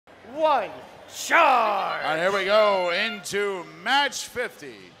1, charge! And here we go into match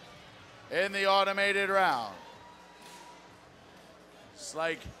 50 in the automated round. It's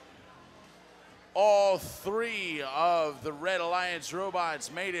like all three of the Red Alliance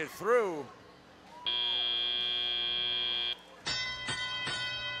robots made it through.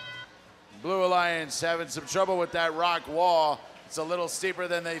 Blue Alliance having some trouble with that rock wall. It's a little steeper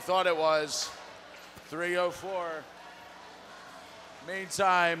than they thought it was. 304.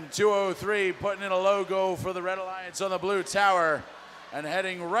 Meantime, 203 putting in a low goal for the Red Alliance on the blue tower and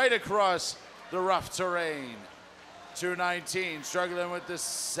heading right across the rough terrain. 219 struggling with the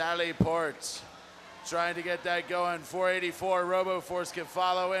Sally Port. Trying to get that going. 484 RoboForce can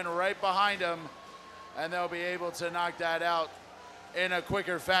follow in right behind him, and they'll be able to knock that out in a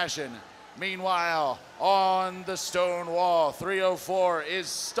quicker fashion. Meanwhile, on the stone wall, 304 is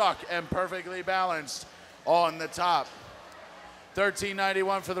stuck and perfectly balanced on the top.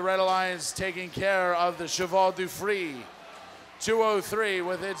 1391 for the Red Alliance taking care of the Cheval du Free. 203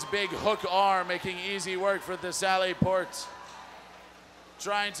 with its big hook arm making easy work for the Sally Port.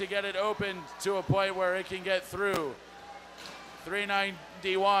 Trying to get it open to a point where it can get through.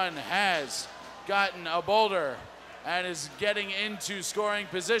 391 has gotten a boulder and is getting into scoring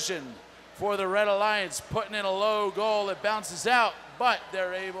position for the Red Alliance, putting in a low goal. It bounces out, but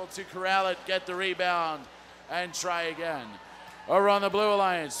they're able to corral it, get the rebound, and try again. Over on the Blue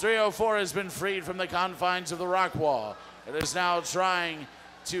Alliance, 304 has been freed from the confines of the rock wall. It is now trying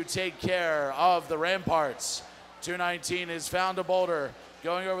to take care of the ramparts. 219 has found a boulder,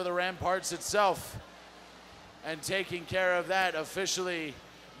 going over the ramparts itself and taking care of that, officially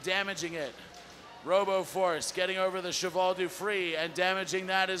damaging it. RoboForce getting over the Cheval du Free and damaging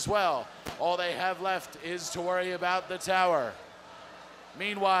that as well. All they have left is to worry about the tower.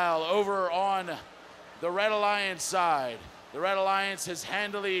 Meanwhile, over on the Red Alliance side, the Red Alliance has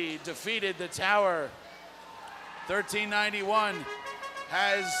handily defeated the tower. 1391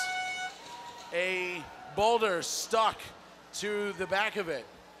 has a boulder stuck to the back of it.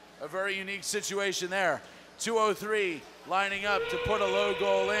 A very unique situation there. 203 lining up to put a low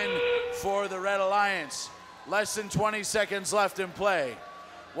goal in for the Red Alliance. Less than 20 seconds left in play.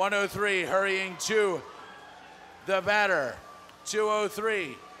 103 hurrying to the batter.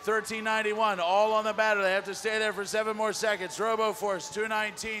 203, 1391, all on the batter. They have to stay there for 7 more seconds. RoboForce,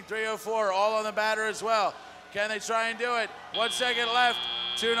 219, 304, all on the batter as well. Can they try and do it? 1 second left.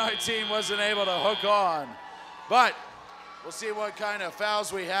 219 wasn't able to hook on. But we'll see what kind of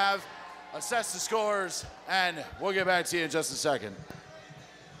fouls we have, assess the scores, and we'll get back to you in just a second.